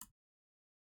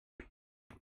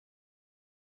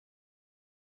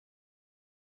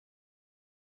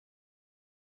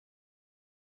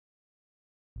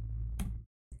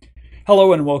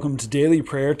Hello and welcome to Daily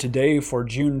Prayer today for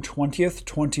June 20th,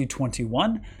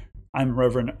 2021. I'm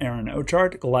Reverend Aaron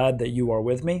Ochart. Glad that you are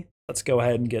with me. Let's go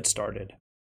ahead and get started.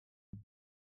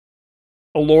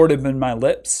 O Lord, open my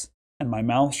lips, and my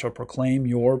mouth shall proclaim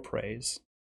your praise.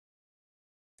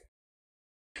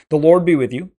 The Lord be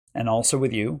with you, and also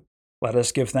with you. Let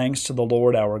us give thanks to the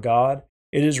Lord our God.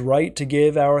 It is right to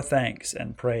give our thanks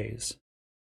and praise.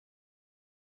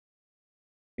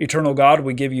 Eternal God,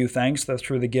 we give you thanks that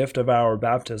through the gift of our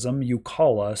baptism, you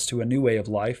call us to a new way of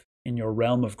life in your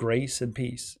realm of grace and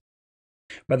peace.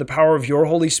 By the power of your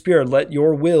Holy Spirit, let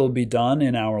your will be done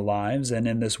in our lives and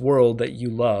in this world that you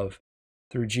love,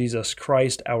 through Jesus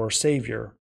Christ our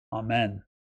Savior. Amen.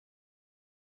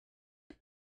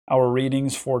 Our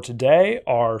readings for today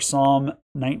are Psalm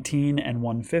 19 and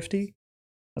 150,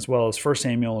 as well as 1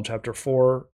 Samuel chapter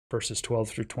 4, verses 12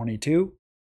 through 22,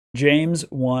 James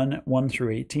 1, 1 through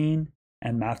 18,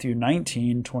 and Matthew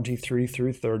 19, 23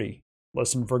 through 30.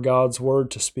 Listen for God's word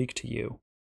to speak to you.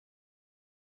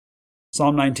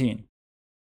 Psalm 19.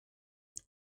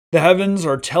 The heavens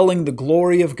are telling the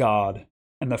glory of God,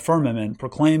 and the firmament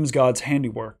proclaims God's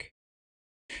handiwork.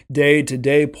 Day to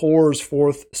day pours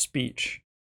forth speech,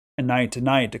 and night to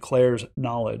night declares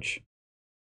knowledge.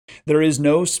 There is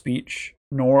no speech,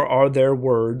 nor are there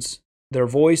words. Their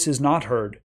voice is not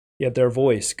heard. Yet their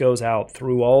voice goes out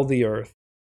through all the earth,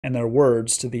 and their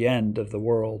words to the end of the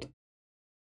world.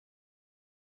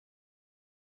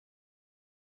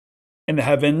 In the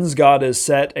heavens, God has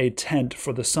set a tent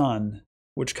for the sun,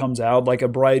 which comes out like a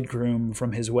bridegroom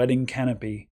from his wedding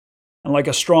canopy, and like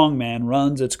a strong man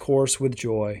runs its course with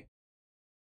joy.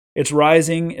 Its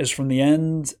rising is from the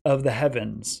ends of the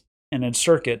heavens, and its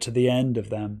circuit to the end of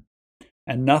them,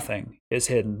 and nothing is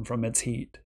hidden from its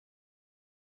heat.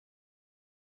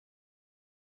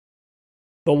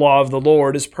 The law of the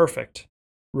Lord is perfect,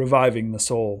 reviving the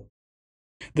soul.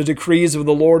 The decrees of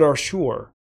the Lord are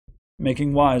sure,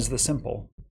 making wise the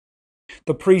simple.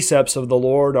 The precepts of the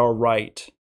Lord are right,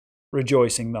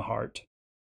 rejoicing the heart.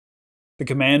 The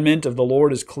commandment of the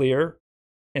Lord is clear,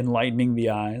 enlightening the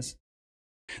eyes.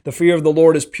 The fear of the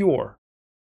Lord is pure,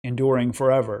 enduring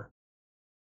forever.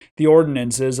 The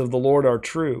ordinances of the Lord are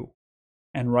true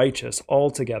and righteous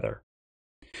altogether.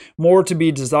 More to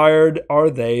be desired are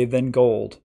they than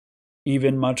gold,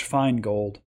 even much fine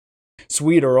gold,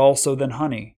 sweeter also than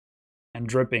honey, and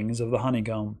drippings of the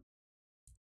honeycomb.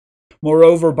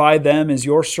 Moreover, by them is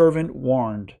your servant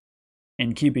warned.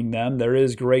 In keeping them there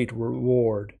is great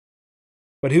reward.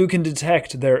 But who can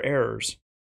detect their errors?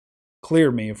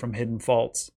 Clear me from hidden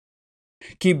faults.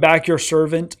 Keep back your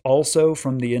servant also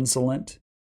from the insolent.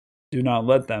 Do not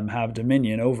let them have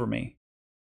dominion over me.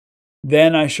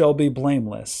 Then I shall be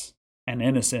blameless and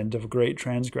innocent of great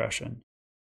transgression.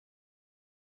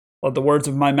 Let the words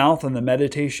of my mouth and the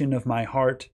meditation of my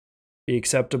heart be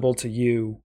acceptable to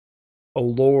you, O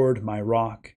Lord, my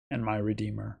rock and my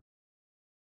redeemer.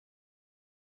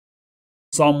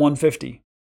 Psalm 150.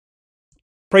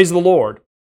 Praise the Lord.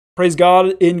 Praise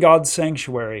God in God's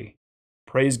sanctuary.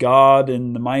 Praise God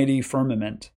in the mighty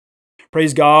firmament.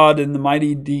 Praise God in the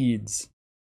mighty deeds.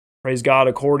 Praise God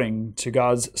according to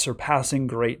God's surpassing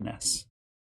greatness.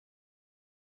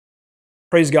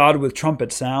 Praise God with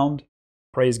trumpet sound.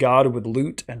 Praise God with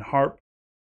lute and harp.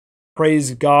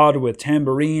 Praise God with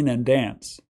tambourine and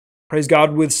dance. Praise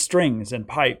God with strings and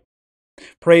pipe.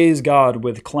 Praise God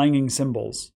with clanging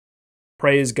cymbals.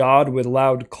 Praise God with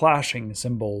loud clashing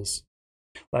cymbals.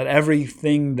 Let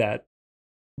everything that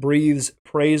breathes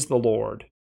praise the Lord.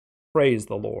 Praise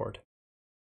the Lord.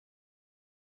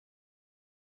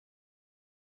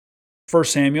 1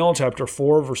 Samuel chapter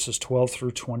 4, verses 12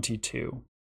 through 22.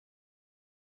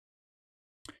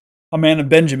 A man of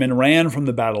Benjamin ran from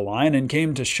the battle line and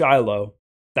came to Shiloh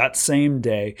that same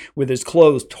day, with his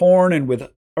clothes torn and with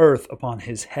earth upon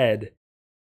his head.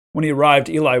 When he arrived,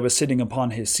 Eli was sitting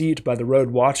upon his seat by the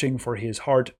road watching, for his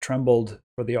heart trembled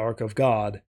for the ark of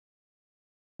God.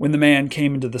 When the man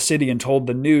came into the city and told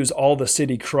the news, all the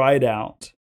city cried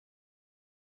out.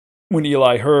 When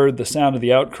Eli heard the sound of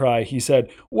the outcry, he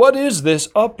said, "What is this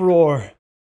uproar?"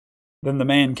 Then the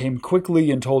man came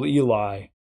quickly and told Eli.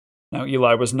 Now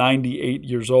Eli was 98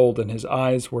 years old, and his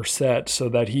eyes were set so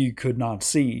that he could not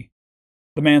see.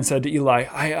 The man said to Eli,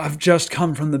 I've just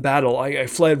come from the battle. I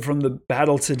fled from the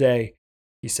battle today,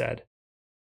 he said.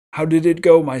 How did it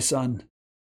go, my son?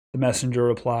 The messenger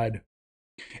replied,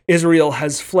 Israel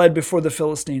has fled before the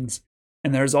Philistines,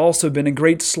 and there has also been a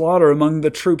great slaughter among the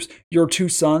troops. Your 2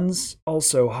 sons,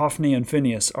 also Hophni and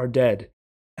Phinehas, are dead,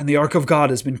 and the ark of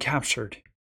God has been captured.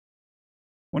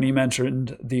 When he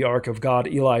mentioned the ark of God,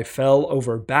 Eli fell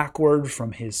over backward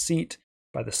from his seat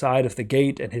by the side of the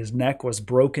gate, and his neck was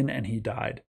broken, and he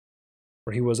died.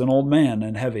 For he was an old man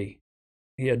and heavy.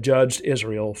 He had judged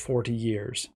Israel 40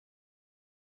 years.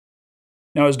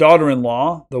 Now his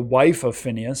daughter-in-law, the wife of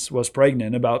Phinehas, was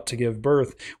pregnant, about to give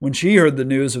birth. When she heard the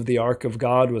news of the ark of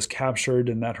God was captured,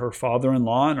 and that her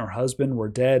father-in-law and her husband were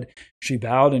dead, she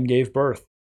bowed and gave birth.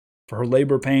 For her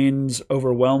labor pains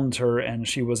overwhelmed her, and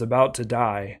she was about to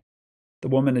die. The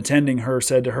woman attending her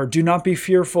said to her, "Do not be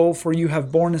fearful, for you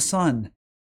have borne a son."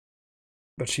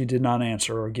 But she did not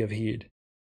answer or give heed.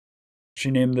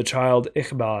 She named the child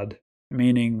Ichabod,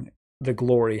 meaning the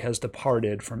glory has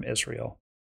departed from Israel,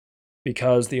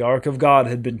 because the ark of God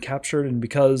had been captured, and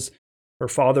because her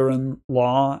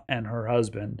father-in-law and her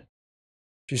husband.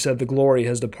 She said, "The glory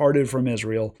has departed from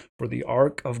Israel, for the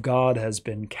ark of God has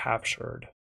been captured."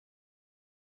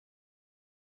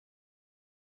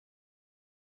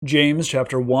 James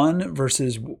chapter 1,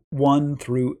 verses 1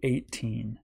 through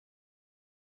 18.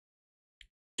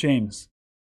 James,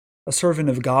 a servant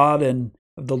of God and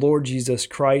of the Lord Jesus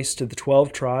Christ, to the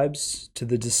 12 tribes, to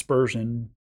the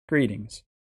dispersion, greetings.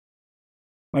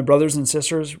 My brothers and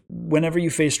sisters, whenever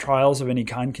you face trials of any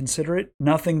kind, consider it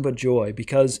nothing but joy,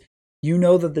 because you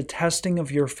know that the testing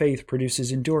of your faith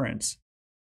produces endurance.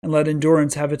 And let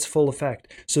endurance have its full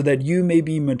effect, so that you may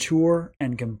be mature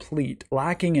and complete,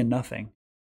 lacking in nothing.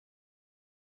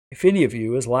 If any of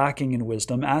you is lacking in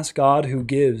wisdom, ask God, who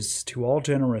gives to all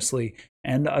generously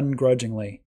and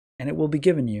ungrudgingly, and it will be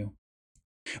given you.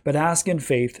 But ask in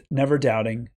faith, never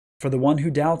doubting, for the one who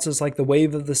doubts is like the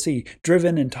wave of the sea,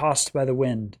 driven and tossed by the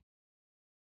wind.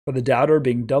 For the doubter,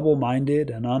 being double-minded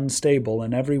and unstable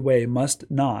in every way, must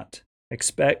not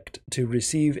expect to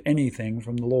receive anything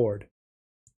from the Lord.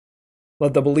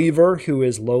 Let the believer who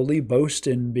is lowly boast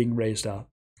in being raised up,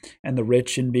 and the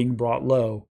rich in being brought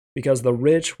low, because the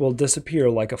rich will disappear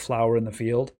like a flower in the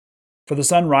field. For the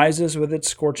sun rises with its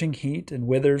scorching heat and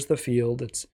withers the field,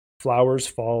 its flowers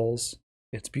falls,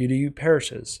 its beauty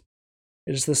perishes.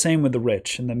 It is the same with the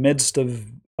rich. In the midst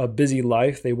of a busy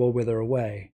life, they will wither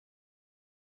away.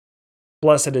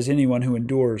 Blessed is anyone who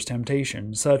endures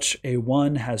temptation. Such a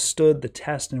one has stood the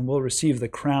test and will receive the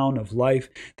crown of life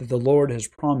that the Lord has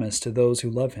promised to those who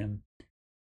love him.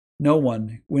 No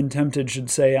one, when tempted,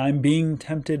 should say, "I'm being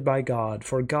tempted by God,"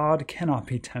 for God cannot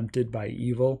be tempted by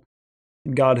evil,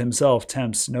 and God himself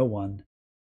tempts no one.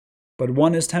 But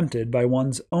one is tempted by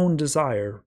one's own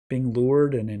desire, being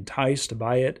lured and enticed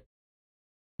by it.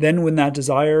 Then when that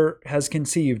desire has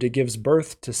conceived, it gives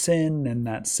birth to sin, and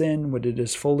that sin, when it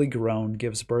is fully grown,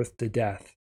 gives birth to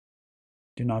death.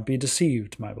 Do not be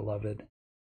deceived, my beloved.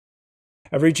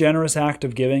 Every generous act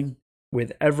of giving,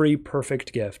 with every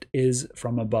perfect gift, is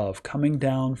from above, coming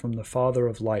down from the Father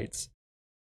of lights,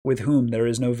 with whom there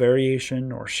is no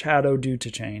variation or shadow due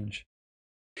to change.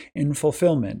 In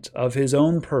fulfillment of his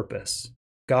own purpose,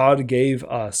 God gave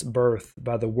us birth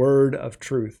by the word of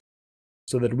truth,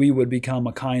 so that we would become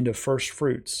a kind of first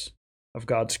fruits of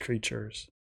God's creatures.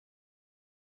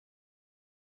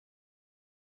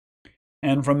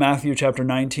 And from Matthew chapter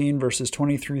 19, verses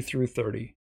 23 through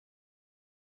 30.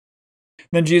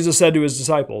 Then Jesus said to his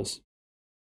disciples,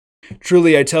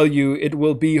 "Truly I tell you, it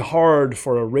will be hard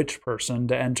for a rich person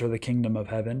to enter the kingdom of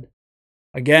heaven.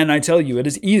 Again, I tell you, it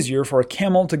is easier for a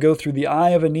camel to go through the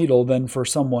eye of a needle than for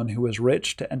someone who is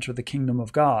rich to enter the kingdom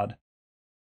of God."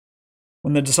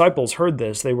 When the disciples heard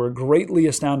this, they were greatly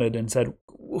astounded and said,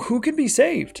 "Who can be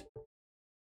saved?"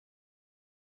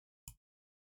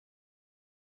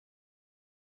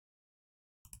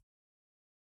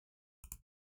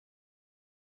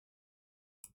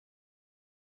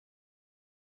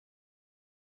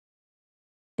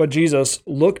 But Jesus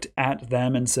looked at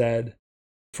them and said,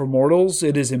 "For mortals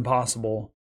it is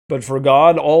impossible, but for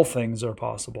God all things are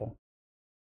possible."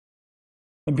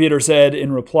 And Peter said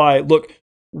in reply, "Look,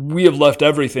 we have left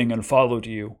everything and followed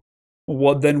you.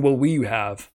 What then will we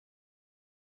have?"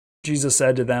 Jesus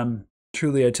said to them,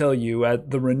 "Truly I tell you,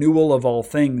 at the renewal of all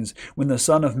things, when the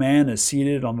Son of Man is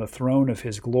seated on the throne of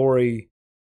his glory,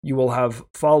 you will have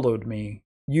followed me.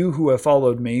 You who have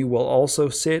followed me will also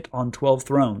sit on 12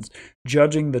 thrones,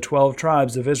 judging the 12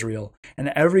 tribes of Israel. And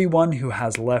everyone who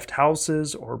has left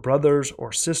houses or brothers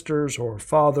or sisters or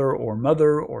father or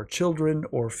mother or children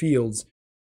or fields,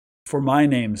 for my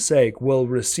name's sake, will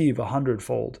receive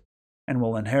 100-fold and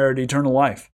will inherit eternal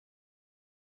life.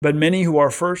 But many who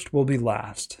are first will be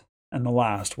last, and the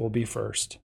last will be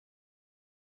first."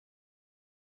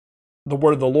 The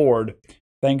word of the Lord.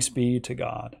 Thanks be to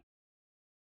God.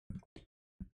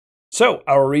 So,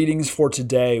 our readings for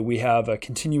today, we have a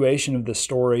continuation of the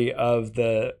story of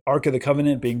the Ark of the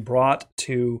Covenant being brought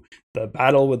to the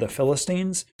battle with the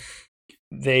Philistines.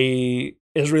 They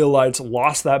Israelites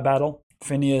lost that battle.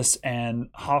 Phinehas and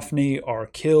Hophni are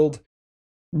killed.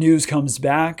 News comes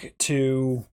back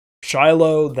to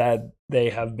Shiloh that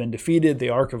they have been defeated. The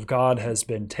Ark of God has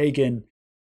been taken.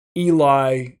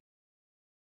 Eli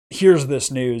hears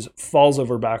this news, falls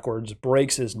over backwards,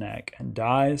 breaks his neck, and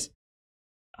dies.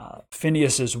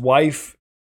 Phinehas's wife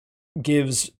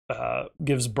gives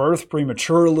birth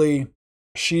prematurely.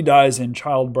 She dies in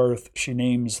childbirth. She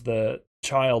names the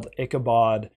child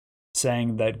Ichabod,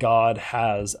 saying that God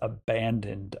has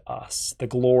abandoned us. The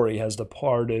glory has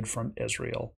departed from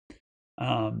Israel.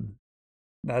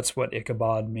 That's what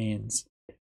Ichabod means.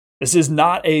 This is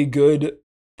not a good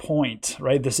point,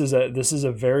 right? This is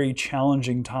a very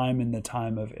challenging time in the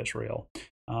time of Israel,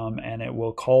 and it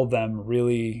will call them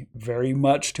really very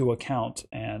much to account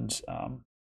and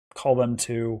call them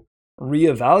to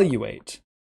reevaluate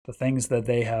the things that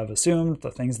they have assumed, the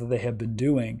things that they have been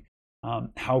doing.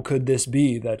 How could this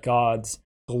be that God's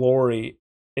glory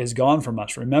is gone from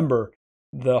us? Remember,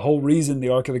 the whole reason the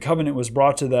Ark of the Covenant was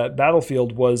brought to that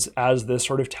battlefield was as this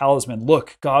sort of talisman.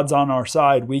 Look, God's on our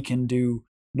side. We can do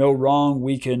no wrong.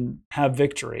 We can have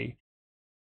victory.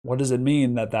 What does it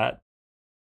mean that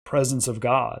presence of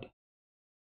God,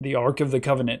 the Ark of the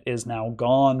Covenant, is now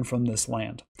gone from this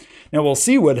land? Now we'll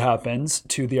see what happens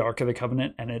to the Ark of the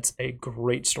Covenant, and it's a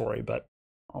great story, but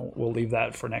we'll leave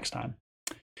that for next time.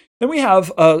 Then we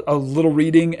have a little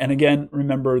reading, and again,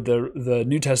 remember the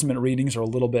New Testament readings are a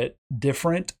little bit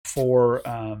different for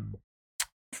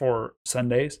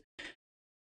Sundays.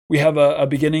 We have a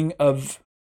beginning of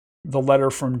the letter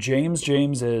from James.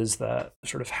 James is the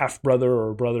sort of half-brother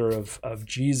or brother of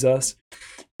Jesus,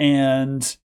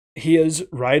 and he is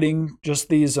writing just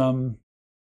these.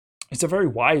 He's a very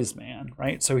wise man,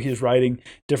 right? So he's writing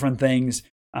different things,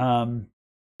 and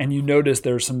you notice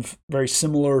there's some very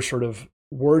similar sort of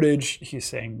wordage. He's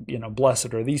saying,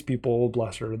 blessed are these people,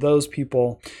 blessed are those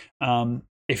people.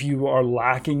 If you are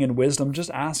lacking in wisdom, just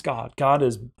ask God. God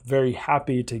is very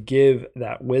happy to give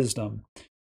that wisdom.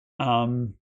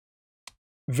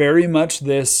 Very much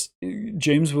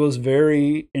James was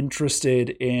very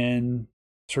interested in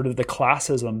sort of the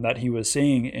classism that he was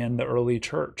seeing in the early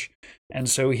church. And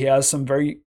so he has some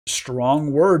very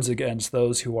strong words against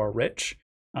those who are rich.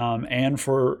 And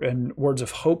words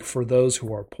of hope for those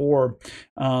who are poor,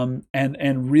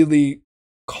 and really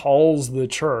calls the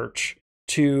church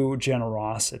to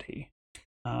generosity.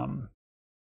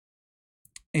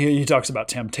 He talks about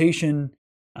temptation,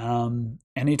 and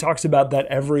he talks about that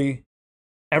every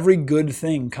good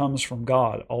thing comes from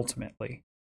God ultimately.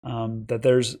 That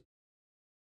there's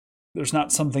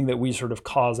not something that we sort of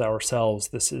cause ourselves.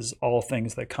 This is all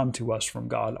things that come to us from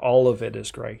God. All of it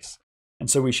is grace. And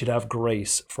so we should have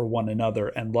grace for one another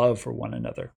and love for one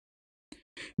another.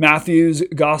 Matthew's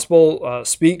gospel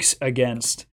speaks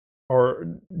against,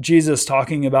 or Jesus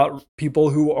talking about people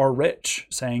who are rich,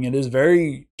 saying it is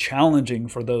very challenging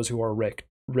for those who are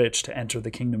rich to enter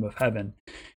the kingdom of heaven.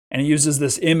 And he uses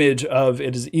this image of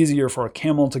it is easier for a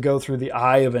camel to go through the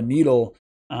eye of a needle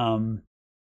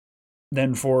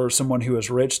than for someone who is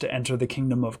rich to enter the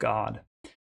kingdom of God.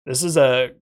 This is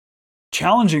a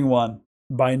challenging one.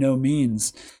 By no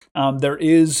means. There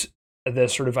is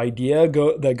this sort of idea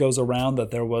that goes around that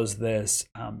there was this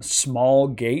small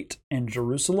gate in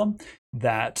Jerusalem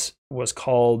that was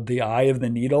called the Eye of the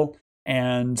Needle,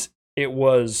 and it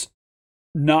was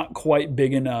not quite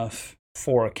big enough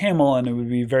for a camel, and it would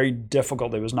be very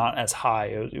difficult. It was not as high.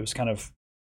 It was kind of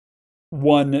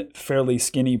one fairly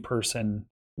skinny person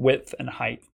width and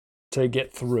height to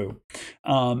get through.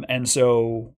 And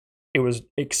so it was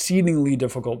exceedingly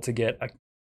difficult to get a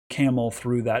camel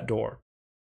through that door,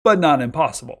 but not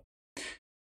impossible.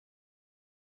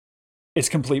 It's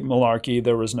complete malarkey.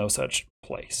 There was no such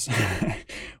place.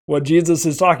 What Jesus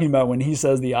is talking about when he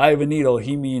says the eye of a needle,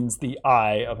 he means the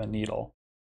eye of a needle.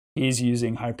 He's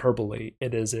using hyperbole.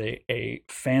 It is a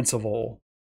fanciful,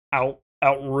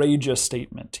 outrageous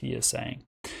statement he is saying.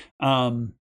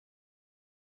 And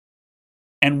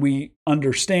we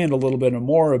understand a little bit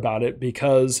more about it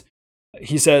because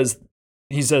he says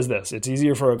this: it's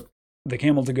easier for the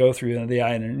camel to go through the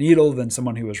eye of a needle than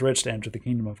someone who is rich to enter the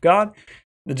kingdom of God.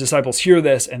 The disciples hear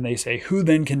this and they say, who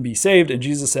then can be saved? And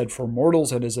Jesus said, for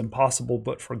mortals it is impossible,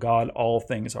 but for God all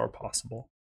things are possible.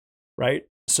 Right?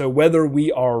 So whether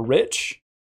we are rich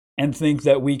and think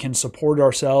that we can support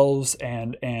ourselves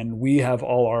and we have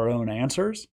all our own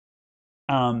answers,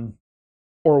 or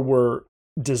we're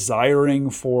desiring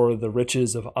for the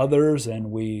riches of others and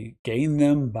we gain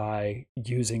them by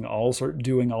doing all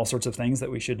sorts of things that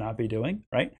we should not be doing,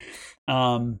 right?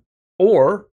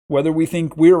 Or whether we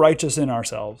think we're righteous in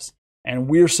ourselves and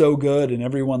we're so good and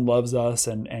everyone loves us,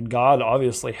 and God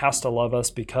obviously has to love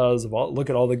us because of look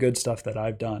at all the good stuff that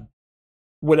I've done.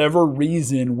 Whatever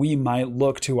reason we might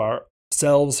look to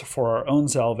ourselves for our own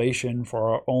salvation, for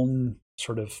our own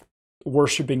sort of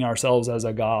worshiping ourselves as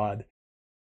a God,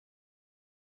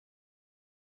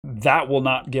 that will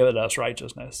not get us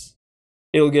righteousness.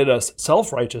 It'll get us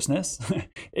self-righteousness.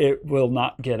 It will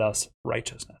not get us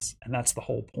righteousness. And that's the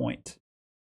whole point.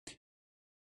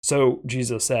 So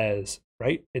Jesus says,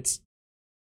 right?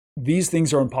 These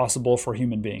things are impossible for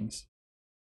human beings.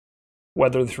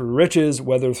 Whether through riches,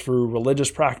 whether through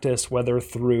religious practice, whether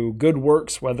through good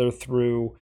works, whether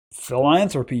through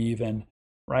philanthropy even,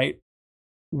 right?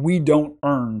 We don't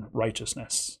earn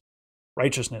righteousness.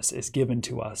 Righteousness is given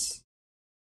to us.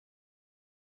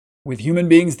 With human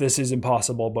beings, this is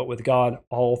impossible, but with God,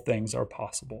 all things are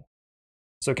possible.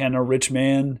 So can a rich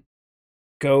man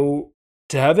go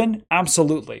to heaven?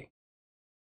 Absolutely.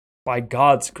 By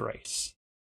God's grace,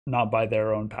 not by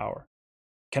their own power.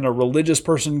 Can a religious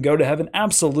person go to heaven?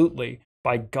 Absolutely.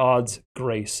 By God's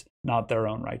grace, not their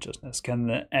own righteousness.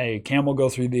 Can a camel go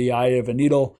through the eye of a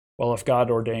needle? Well, if God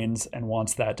ordains and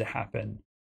wants that to happen,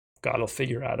 God will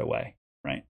figure out a way,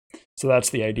 right? So that's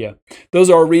the idea. Those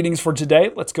are our readings for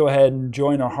today. Let's go ahead and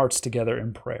join our hearts together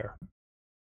in prayer.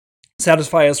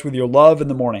 Satisfy us with your love in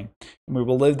the morning, and we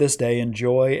will live this day in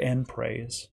joy and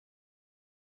praise.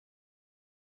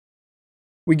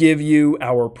 We give you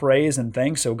our praise and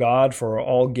thanks, O God, for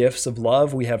all gifts of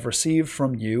love we have received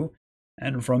from you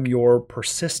and from your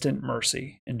persistent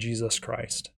mercy in Jesus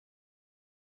Christ.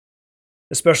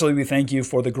 Especially we thank you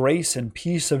for the grace and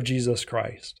peace of Jesus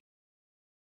Christ.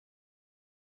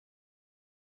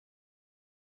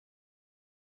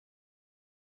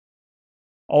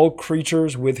 All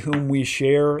creatures with whom we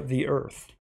share the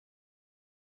earth.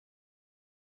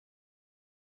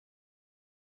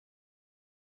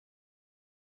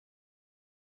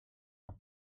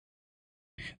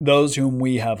 Those whom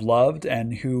we have loved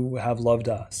and who have loved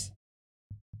us.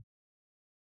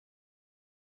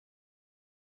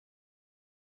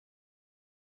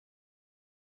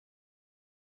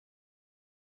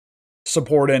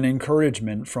 Support and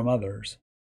encouragement from others.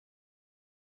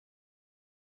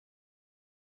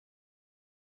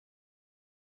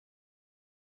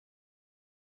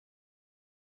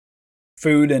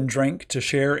 Food and drink to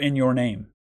share in your name.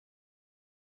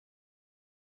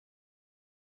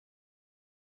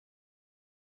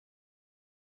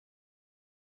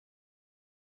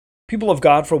 People of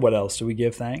God, for what else do we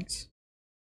give thanks?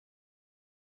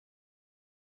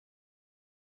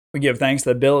 We give thanks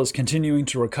that Bill is continuing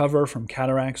to recover from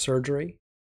cataract surgery.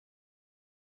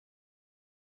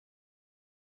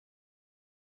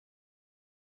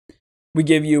 We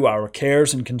give you our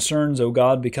cares and concerns, O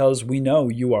God, because we know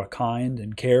you are kind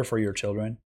and care for your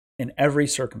children in every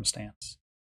circumstance.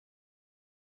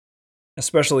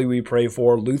 Especially we pray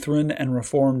for Lutheran and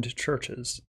Reformed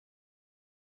churches.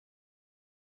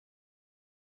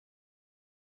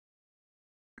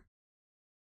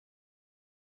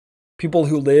 People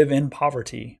who live in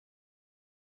poverty.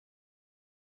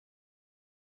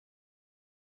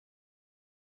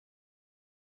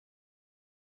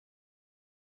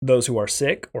 Those who are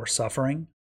sick or suffering.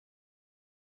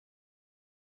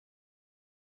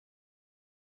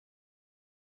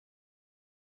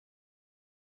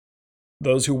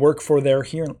 Those who work for their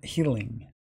healing.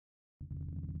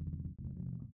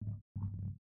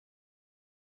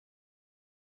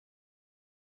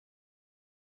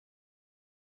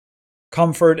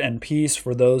 Comfort and peace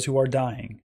for those who are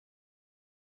dying.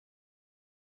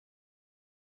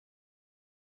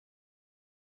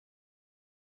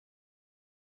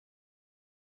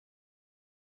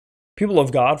 People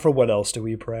of God, for what else do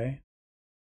we pray?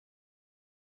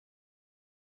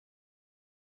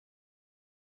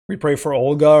 We pray for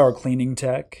Olga, our cleaning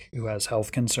tech, who has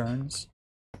health concerns.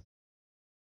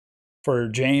 For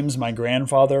James, my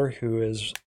grandfather, who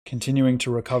is continuing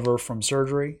to recover from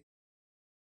surgery.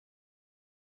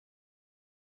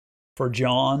 For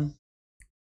John,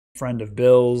 friend of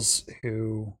Bill's,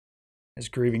 who is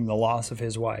grieving the loss of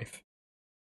his wife.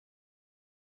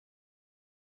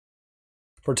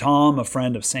 For Tom, a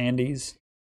friend of Sandy's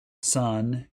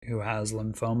son, who has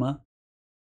lymphoma.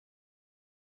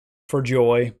 For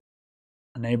Joy,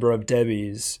 a neighbor of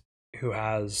Debbie's, who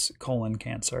has colon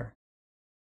cancer.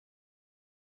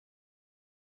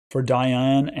 For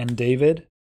Diane and David.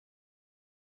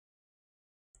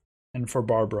 And for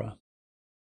Barbara.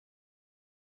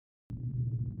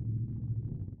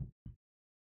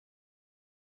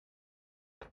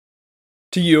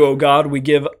 To you, O God, we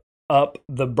give up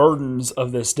the burdens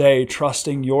of this day,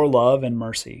 trusting your love and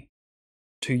mercy.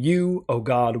 To you, O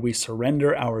God, we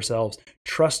surrender ourselves,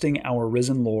 trusting our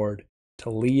risen Lord to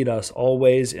lead us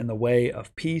always in the way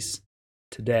of peace,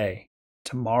 today,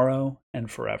 tomorrow,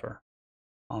 and forever.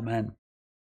 Amen.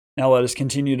 Now let us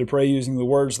continue to pray using the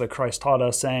words that Christ taught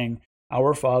us, saying,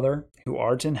 Our Father, who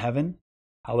art in heaven,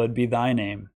 hallowed be thy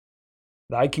name.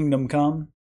 Thy kingdom come,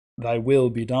 thy will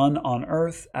be done on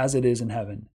earth as it is in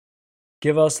heaven.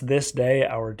 Give us this day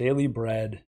our daily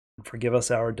bread, and forgive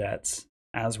us our debts,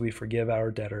 as we forgive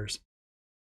our debtors.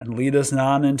 And lead us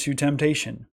not into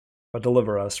temptation, but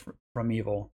deliver us from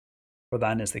evil. For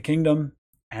thine is the kingdom,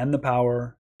 and the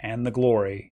power, and the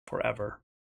glory, forever.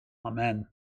 Amen.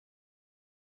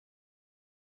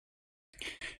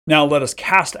 Now let us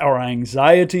cast our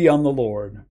anxiety on the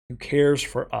Lord, who cares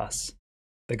for us.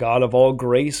 The God of all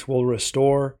grace will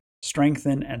restore,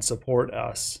 strengthen, and support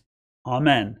us.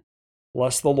 Amen.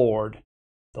 Bless the Lord.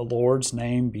 The Lord's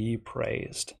name be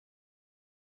praised.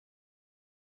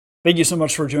 Thank you so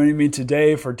much for joining me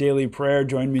today for daily prayer.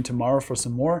 Join me tomorrow for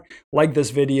some more. Like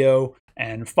this video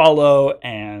and follow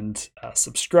and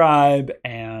subscribe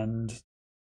and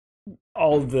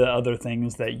all the other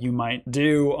things that you might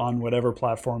do on whatever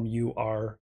platform you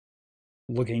are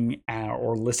looking at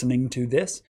or listening to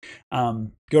this.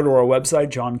 Go to our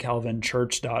website,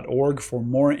 johncalvinchurch.org, for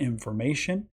more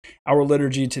information. Our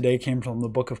liturgy today came from the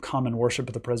Book of Common Worship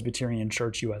of the Presbyterian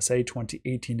Church USA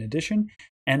 2018 edition,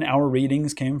 and our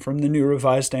readings came from the New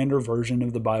Revised Standard Version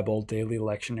of the Bible Daily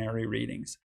Lectionary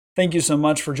Readings. Thank you so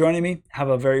much for joining me. Have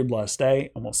a very blessed day,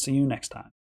 and we'll see you next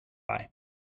time. Bye.